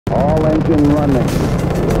All engine running.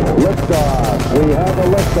 Liftoff. We have a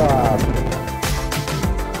liftoff.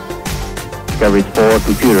 Discovery's 4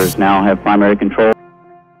 computers now have primary control.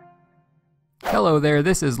 Hello there,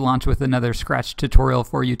 this is Launch with another Scratch tutorial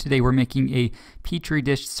for you. Today we're making a Petri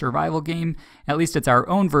dish survival game. At least it's our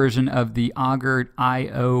own version of the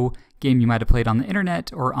Augur.io game you might have played on the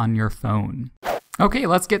internet or on your phone. Okay,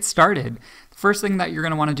 let's get started. The first thing that you're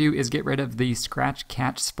going to want to do is get rid of the Scratch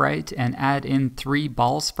Catch sprite and add in 3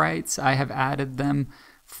 ball sprites. I have added them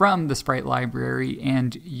from the sprite library,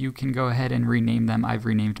 and you can go ahead and rename them. I've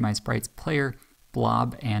renamed my sprites Player,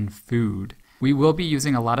 Blob, and Food. We will be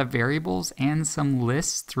using a lot of variables and some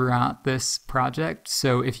lists throughout this project,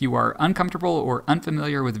 so if you are uncomfortable or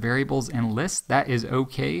unfamiliar with variables and lists, that is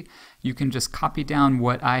okay. You can just copy down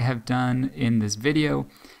what I have done in this video.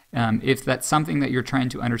 If that's something that you're trying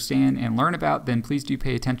to understand and learn about, then please do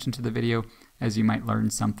pay attention to the video, as you might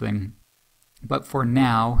learn something. But for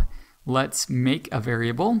now, let's make a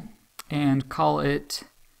variable and call it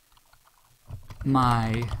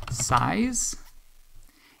my size.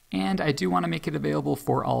 And I do want to make it available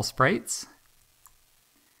for all sprites.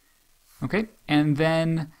 Okay, and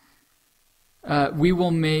then we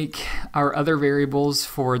will make our other variables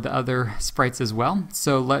for the other sprites as well.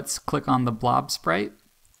 So let's click on the blob sprite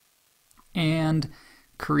and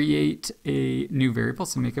create a new variable.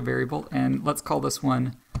 So make a variable, and let's call this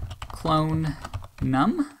one clone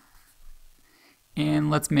num. And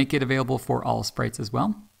let's make it available for all sprites as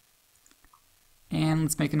well. And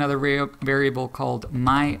let's make another variable called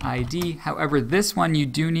myID. However, this one you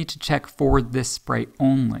do need to check for this sprite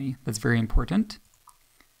only. That's very important.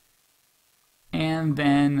 And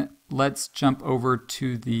then let's jump over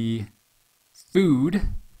to the food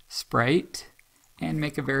sprite and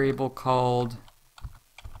make a variable called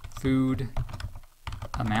food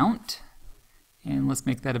amount. And let's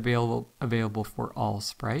make that available for all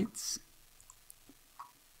sprites.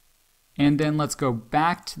 And then let's go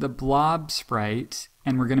back to the blob sprite,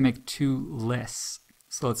 and we're going to make 2 lists.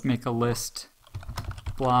 So let's make a list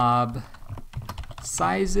blob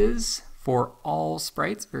sizes for all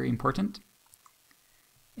sprites, very important.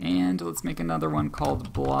 And let's make another one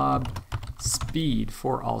called blob speed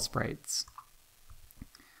for all sprites.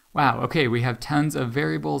 Wow, okay, we have tons of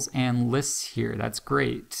variables and lists here. That's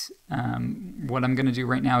great. What I'm going to do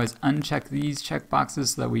right now is uncheck these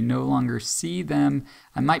checkboxes so that we no longer see them.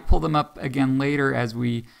 I might pull them up again later as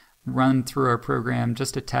we run through our program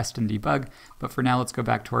just to test and debug. But for now, let's go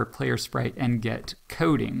back to our player sprite and get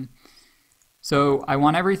coding. So I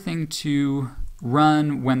want everything to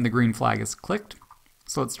run when the green flag is clicked.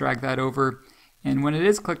 So let's drag that over. And when it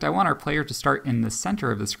is clicked, I want our player to start in the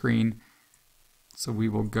center of the screen. So we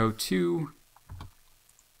will go to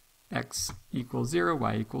x equals 0,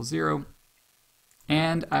 y equals 0,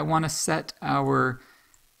 and I want to set our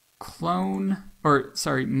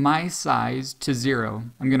my size to 0.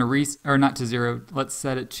 I'm going to not to 0, let's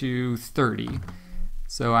set it to 30.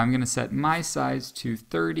 So I'm going to set my size to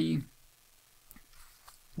 30,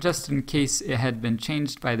 just in case it had been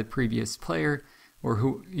changed by the previous player, or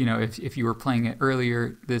who, if you were playing it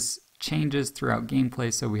earlier, this changes throughout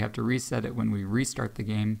gameplay, so we have to reset it when we restart the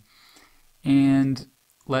game. And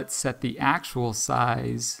let's set the actual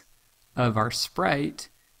size of our sprite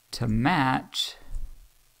to match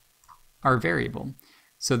our variable.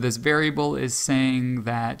 So this variable is saying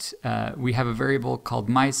that we have a variable called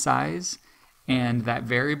mySize, and that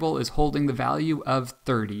variable is holding the value of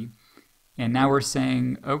 30. And now we're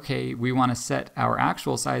saying, okay, we want to set our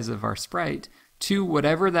actual size of our sprite to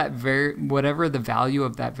whatever the value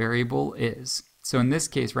of that variable is. So in this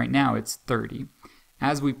case, right now, it's 30.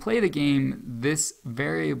 As we play the game, this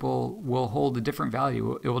variable will hold a different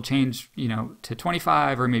value. It will change, to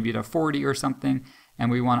 25 or maybe to 40 or something, and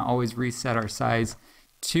we want to always reset our size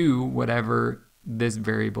to whatever this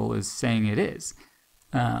variable is saying it is.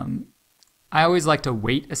 I always like to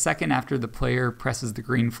wait a second after the player presses the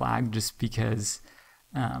green flag, just because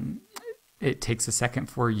it takes a second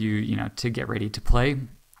for you, to get ready to play.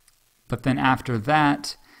 But then after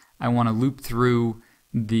that, I want to loop through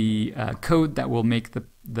the code that will make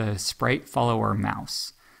the sprite follow our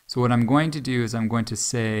mouse. So what I'm going to do is I'm going to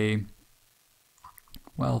say,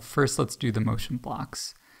 well, first let's do the motion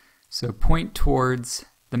blocks. So point towards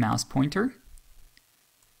the mouse pointer,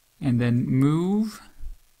 and then move,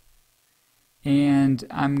 and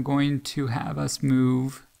I'm going to have us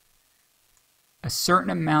move a certain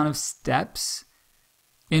amount of steps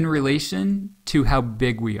in relation to how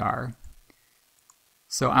big we are.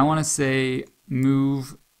 So I want to say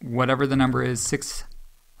move whatever the number is,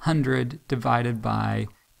 600 divided by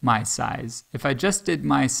my size. If I just did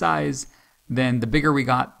my size, then the bigger we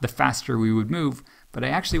got, the faster we would move. but I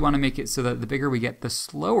actually want to make it so that the bigger we get, the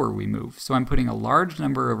slower we move. So I'm putting a large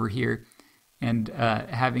number over here and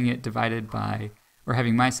having it divided by, or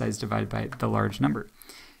having my size divided by the large number.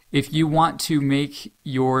 If you want to make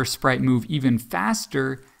your sprite move even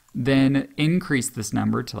faster, then increase this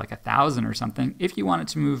number to like 1,000 or something. If you want it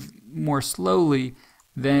to move more slowly,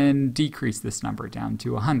 then decrease this number down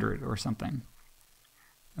to 100 or something.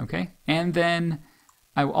 Okay, and then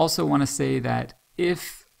I also want to say that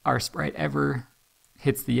if our sprite ever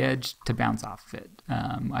hits the edge, to bounce off of it.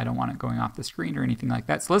 I don't want it going off the screen or anything like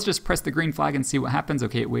that. So let's just press the green flag and see what happens.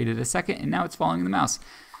 Okay, it waited a second and now it's following the mouse.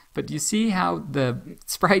 But do you see how the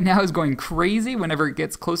sprite now is going crazy whenever it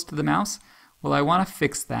gets close to the mouse? Well, I want to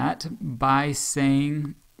fix that by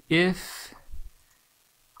saying if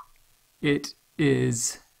it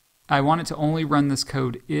is, I want it to only run this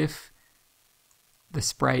code if the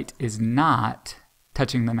sprite is not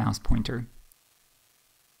touching the mouse pointer.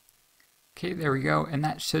 Okay, there we go, and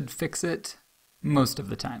that should fix it most of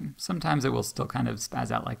the time. Sometimes it will still kind of spaz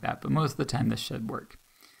out like that, but most of the time this should work.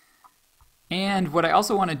 And what I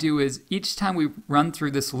also want to do is each time we run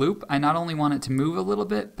through this loop, I not only want it to move a little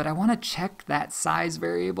bit, but I want to check that size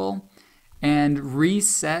variable and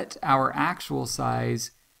reset our actual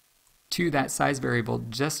size to that size variable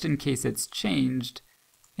just in case it's changed.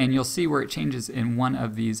 And you'll see where it changes in one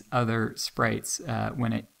of these other sprites.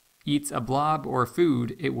 When it eats a blob or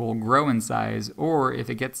food, it will grow in size, or if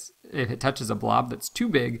it touches a blob that's too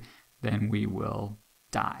big, then we will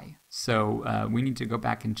die. So we need to go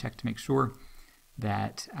back and check to make sure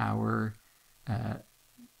that our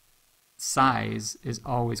size is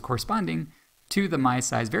always corresponding to the my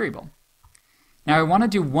size variable. Now I want to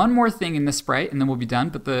do one more thing in this sprite and then we'll be done,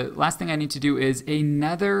 but the last thing I need to do is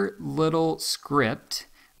another little script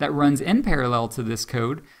that runs in parallel to this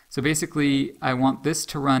code. So basically I want this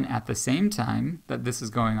to run at the same time that this is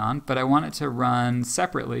going on, but I want it to run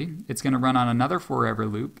separately. It's going to run on another forever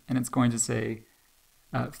loop, and it's going to say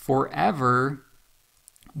forever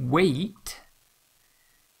wait,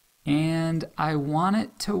 and I want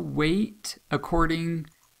it to wait according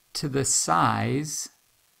to the size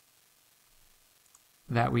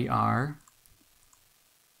that we are,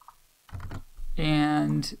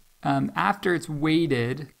 and after it's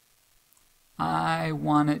waited, I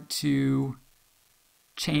want it to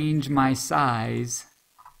change my size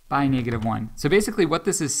by -1. So basically what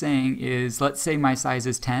this is saying is, let's say my size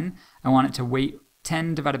is 10. I want it to wait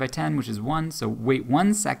 10 divided by 10, which is 1. So wait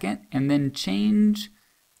 1 second and then change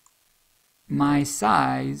my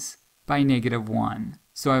size by -1.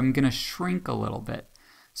 So I'm going to shrink a little bit.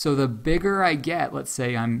 So the bigger I get, let's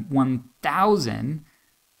say I'm 1,000,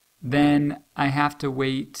 then I have to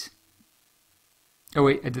wait. Oh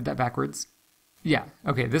wait, I did that backwards. Yeah,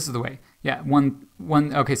 okay, this is the way. Yeah, one.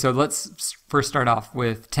 Okay, so let's first start off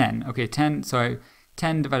with 10. Okay, 10, so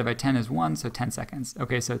 10 divided by 10 is 1, so 10 seconds.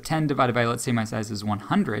 Okay, so 10 divided by, let's say my size is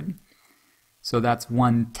 100, so that's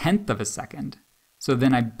 1/10 of a second. So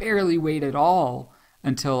then I barely wait at all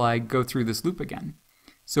until I go through this loop again.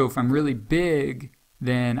 So if I'm really big,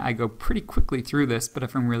 then I go pretty quickly through this, but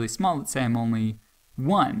if I'm really small, let's say I'm only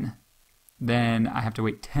 1, then I have to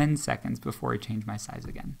wait 10 seconds before I change my size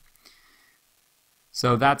again.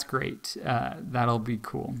 So that's great. That'll be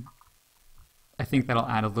cool. I think that'll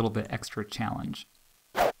add a little bit extra challenge.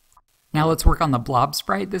 Now let's work on the blob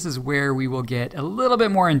sprite. This is where we will get a little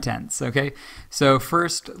bit more intense, okay? So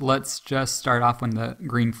first, let's just start off when the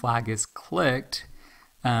green flag is clicked.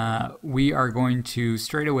 We are going to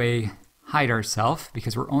straight away hide ourselves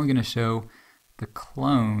because we're only going to show the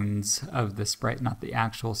clones of the sprite, not the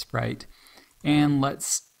actual sprite. And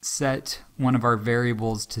let's set one of our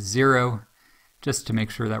variables to 0 just to make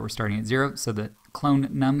sure that we're starting at 0. So the clone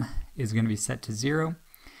num is going to be set to 0.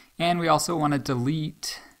 And we also want to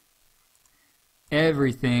delete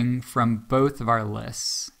everything from both of our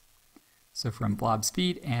lists. So from blob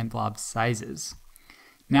speed and blob sizes.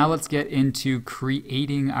 Now let's get into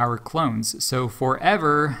creating our clones. So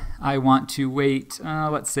forever, I want to wait,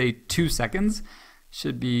 let's say 2 seconds.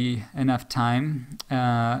 Should be enough time.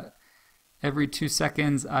 Every 2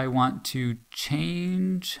 seconds, I want to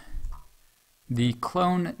change the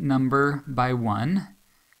clone number by 1.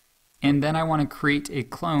 And then I want to create a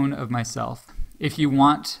clone of myself. If you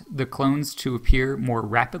want the clones to appear more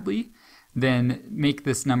rapidly, then make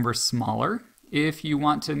this number smaller. If you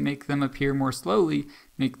want to make them appear more slowly,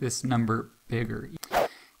 make this number bigger.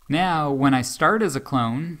 Now, when I start as a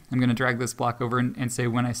clone, I'm going to drag this block over and say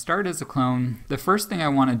when I start as a clone, the first thing I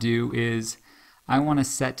want to do is I want to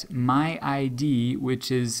set my ID, which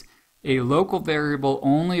is a local variable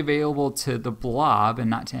only available to the blob and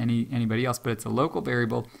not to anybody else, but it's a local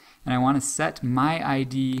variable. And I want to set my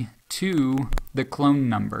ID to the clone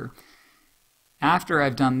number. After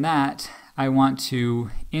I've done that, I want to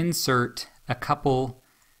insert a couple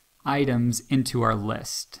items into our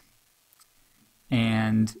list.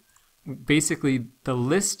 And basically, the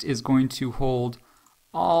list is going to hold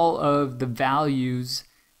all of the values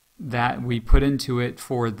that we put into it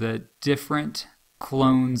for the different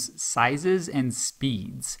clones' sizes and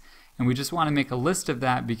speeds. And we just want to make a list of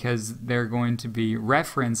that because they're going to be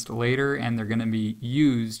referenced later and they're going to be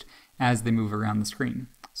used as they move around the screen.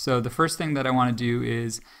 So the first thing that I want to do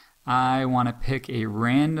is I want to pick a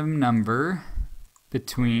random number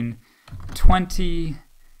between 20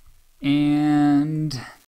 and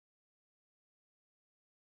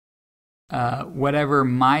whatever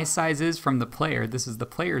my size is from the player. This is the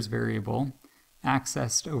player's variable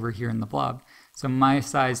accessed over here in the blob. So my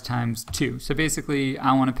size times 2. So basically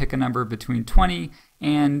I want to pick a number between 20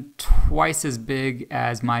 and twice as big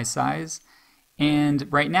as my size.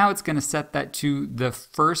 And right now it's going to set that to the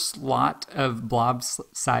first lot of blob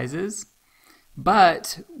sizes.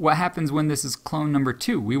 But what happens when this is clone number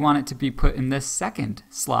 2? We want it to be put in this second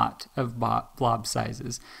slot of blob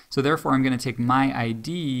sizes. So therefore I'm going to take my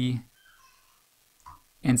ID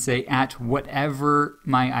and say at whatever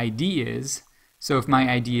my ID is. So if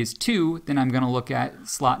my ID is 2, then I'm going to look at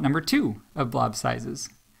slot number 2 of blob sizes.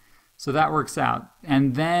 So that works out.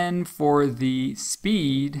 And then for the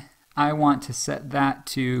speed, I want to set that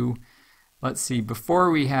to, let's see, before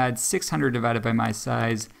we had 600 divided by my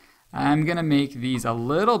size, I'm going to make these a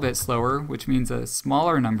little bit slower, which means a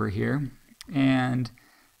smaller number here, and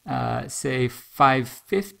say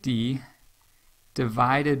 550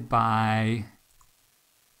 divided by,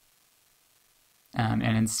 and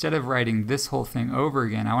instead of writing this whole thing over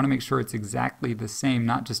again, I want to make sure it's exactly the same,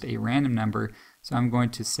 not just a random number. So I'm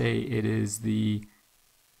going to say it is the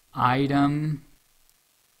item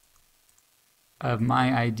of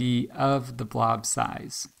my ID of the blob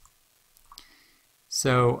size.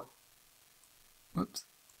 So, whoops,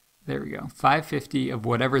 there we go. 550 of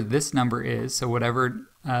whatever this number is. So whatever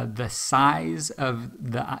the size of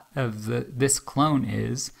this clone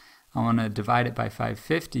is, I want to divide it by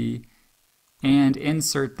 550 and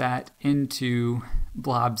insert that into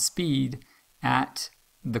blob speed at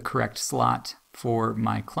the correct slot for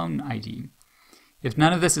my clone ID. If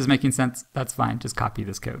none of this is making sense, that's fine. Just copy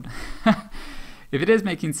this code. If it is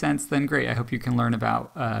making sense, then great. I hope you can learn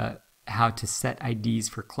about how to set IDs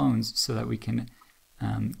for clones so that we can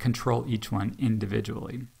control each one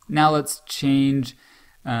individually. Now let's change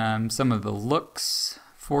some of the looks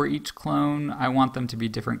for each clone. I want them to be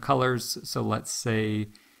different colors. So let's say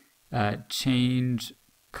change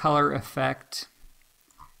color effect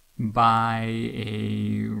by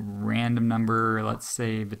a random number, let's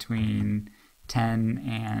say between 10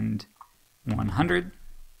 and 100.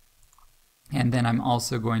 And then I'm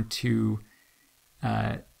also going to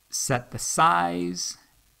set the size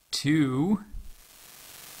to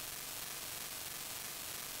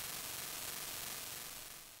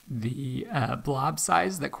the blob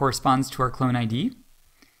size that corresponds to our clone ID.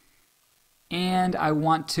 And I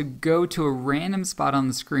want to go to a random spot on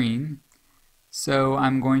the screen. So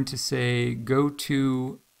I'm going to say go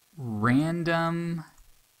to random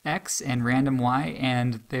x and random y,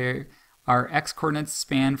 and there our x coordinates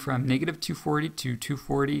span from -240 to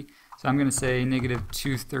 240. So I'm going to say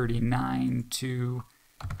 -239 to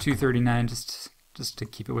 239 just to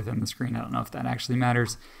keep it within the screen. I don't know if that actually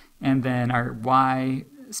matters. And then our y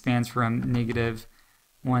spans from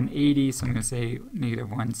 -180, so I'm going to say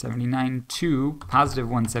 -179 to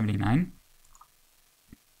 +179.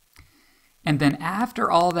 And then after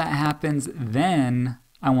all that happens, then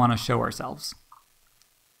I want to show ourselves.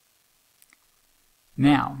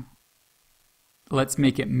 Now, let's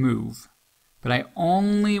make it move. But I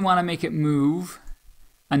only want to make it move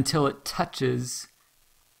until it touches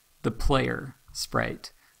the player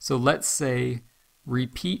sprite. So let's say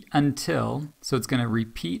repeat until, so it's going to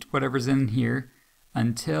repeat whatever's in here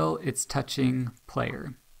until it's touching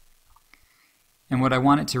player. And what I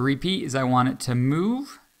want it to repeat is I want it to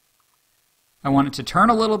move. I want it to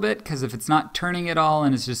turn a little bit, because if it's not turning at all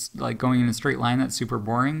and it's just like going in a straight line, that's super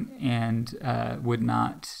boring and would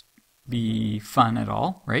not be fun at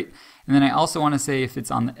all, right? And then I also want to say if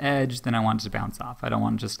it's on the edge, then I want it to bounce off. I don't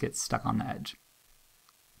want to just get stuck on the edge.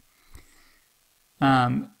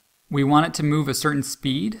 We want it to move a certain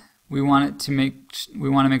speed. We want to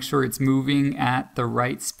make sure it's moving at the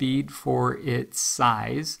right speed for its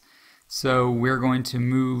size. So we're going to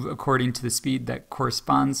move according to the speed that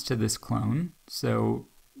corresponds to this clone. So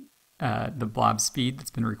the blob speed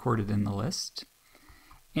that's been recorded in the list.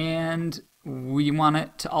 And we want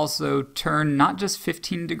it to also turn not just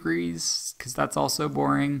 15 degrees, because that's also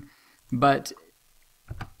boring, but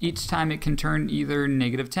each time it can turn either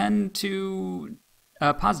 -10 to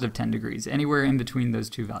 +10 degrees, anywhere in between those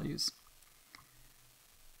two values.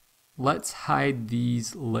 Let's hide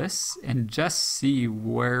these lists and just see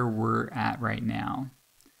where we're at right now.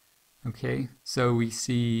 Okay, so we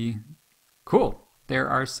see, cool, there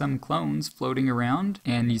are some clones floating around,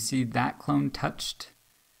 and you see that clone touched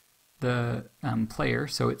the player,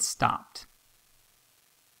 so it stopped.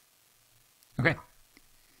 Okay.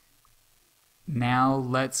 Now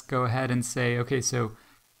let's go ahead and say, okay, so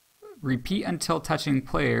repeat until touching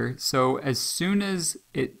player. So as soon as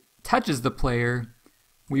it touches the player,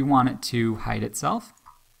 we want it to hide itself.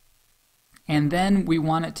 And then we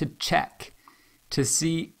want it to check to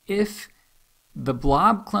see if the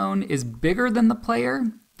blob clone is bigger than the player,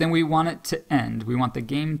 then we want it to end. We want the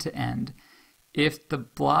game to end. If the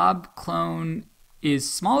blob clone is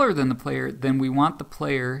smaller than the player, then we want the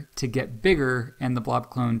player to get bigger and the blob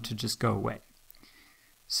clone to just go away.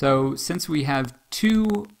 So since we have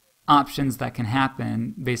two options that can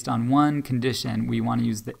happen based on one condition, we want to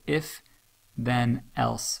use the if then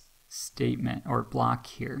else statement or block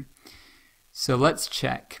here. So let's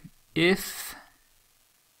check. If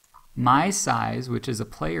my size, which is a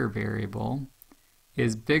player variable,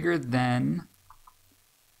 is bigger than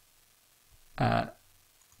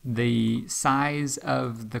the size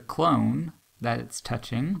of the clone that it's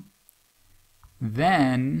touching,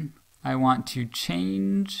 then I want to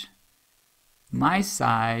change my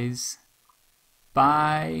size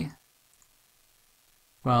by,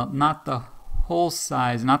 well, not the whole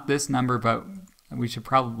size, not this number, but we should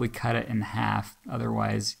probably cut it in half.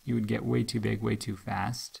 Otherwise, you would get way too big, way too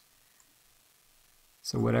fast.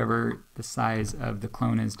 So whatever the size of the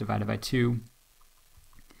clone is divided by 2.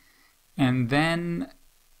 And then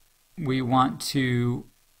we want to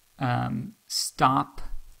stop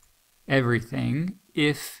everything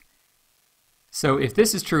if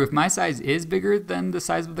this is true, if my size is bigger than the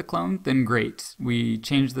size of the clone, then great, we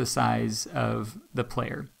change the size of the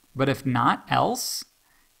player. But if not else,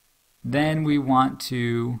 then we want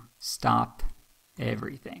to stop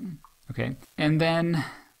everything. Okay, and then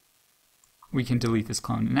we can delete this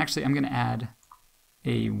clone. And actually, I'm going to add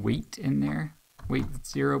a wait in there. Wait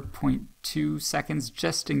 0.2 seconds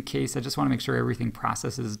just in case. I just want to make sure everything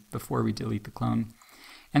processes before we delete the clone.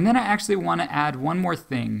 And then I actually want to add one more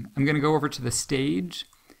thing. I'm going to go over to the stage,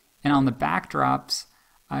 and on the backdrops,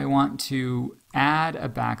 I want to add a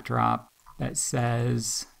backdrop that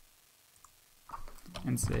says,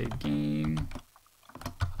 and say game,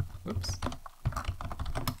 whoops,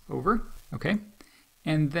 over, okay.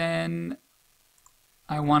 And then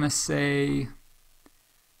I want to say,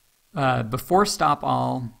 before stop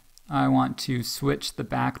all, I want to switch the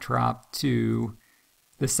backdrop to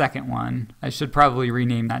the second one. I should probably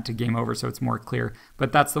rename that to game over so it's more clear,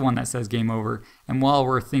 but that's the one that says game over. And while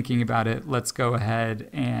we're thinking about it, let's go ahead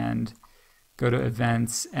and go to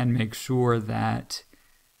events and make sure that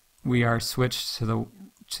we are switched to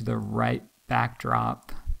the right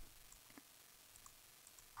backdrop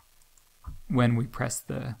when we press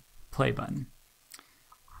the play button.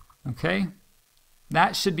 Okay,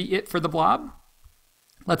 that should be it for the blob.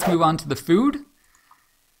 Let's move on to the food.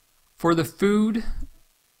 For the food,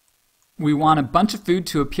 we want a bunch of food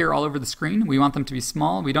to appear all over the screen. We want them to be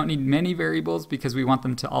small. We don't need many variables because we want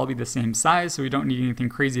them to all be the same size, so we don't need anything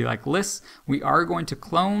crazy like lists. We are going to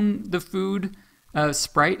clone the food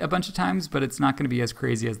sprite a bunch of times, but it's not going to be as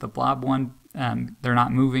crazy as the blob one. They're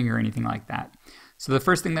not moving or anything like that. So the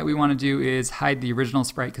first thing that we want to do is hide the original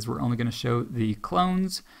sprite because we're only going to show the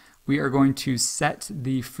clones. We are going to set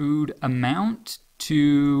the food amount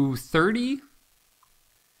to 30.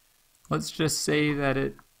 Let's just say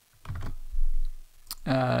that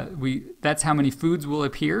that's how many foods will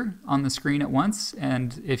appear on the screen at once.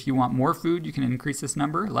 And if you want more food, you can increase this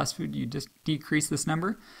number. Less food, you just decrease this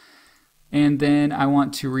number. And then I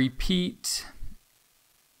want to repeat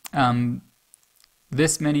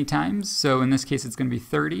this many times. So in this case, it's going to be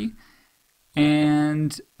 30.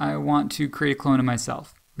 And I want to create a clone of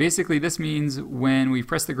myself. Basically, this means when we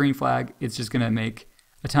press the green flag, it's just going to make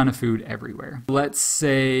a ton of food everywhere. Let's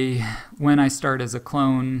say when I start as a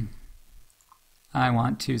clone, I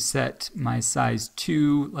want to set my size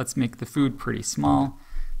to, let's make the food pretty small.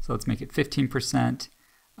 So let's make it 15%.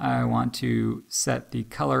 I want to set the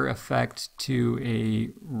color effect to a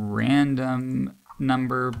random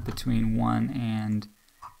number between 1 and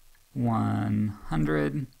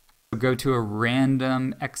 100. Go to a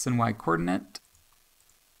random X and Y coordinate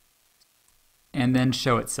and then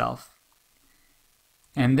show itself.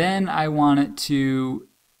 And then I want it to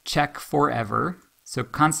check forever. So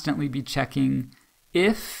constantly be checking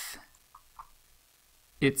if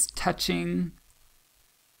it's touching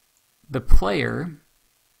the player,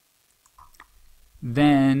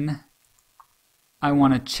 then I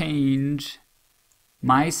want to change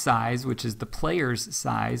my size, which is the player's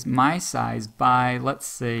size, my size by, let's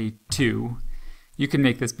say, 2. You can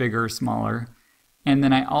make this bigger or smaller. And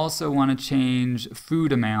then I also want to change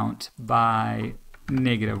food amount by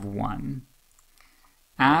 -1.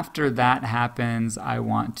 After that happens, I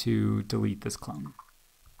want to delete this clone.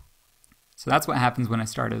 So that's what happens when I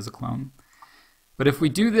start as a clone. But if we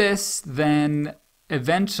do this, then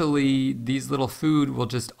eventually these little food will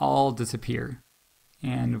just all disappear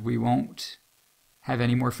and we won't have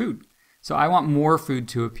any more food. So I want more food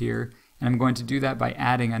to appear, and I'm going to do that by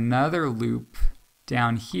adding another loop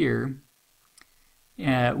down here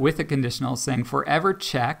with a conditional saying forever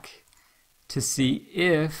check to see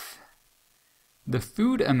if the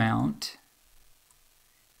food amount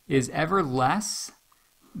is ever less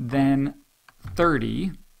than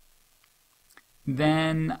 30.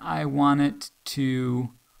 Then I want it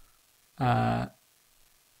to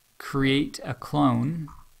create a clone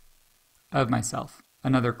of myself,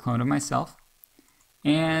 another clone of myself.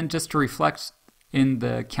 And just to reflect in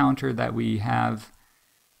the counter that we have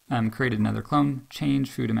created another clone,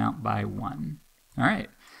 change food amount by 1. All right,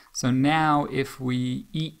 so now if we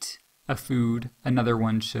eat a food, another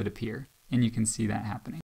one should appear, and you can see that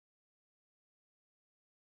happening.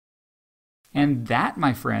 And that,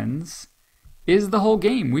 my friends, is the whole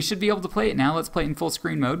game. We should be able to play it now. Let's play it in full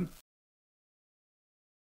screen mode.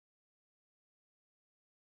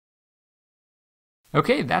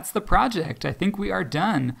 Okay, that's the project. I think we are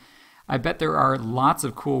done. I bet there are lots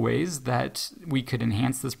of cool ways that we could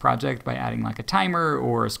enhance this project by adding like a timer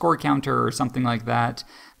or a score counter or something like that.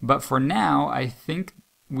 But for now, I think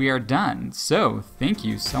we are done. So thank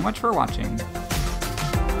you so much for watching.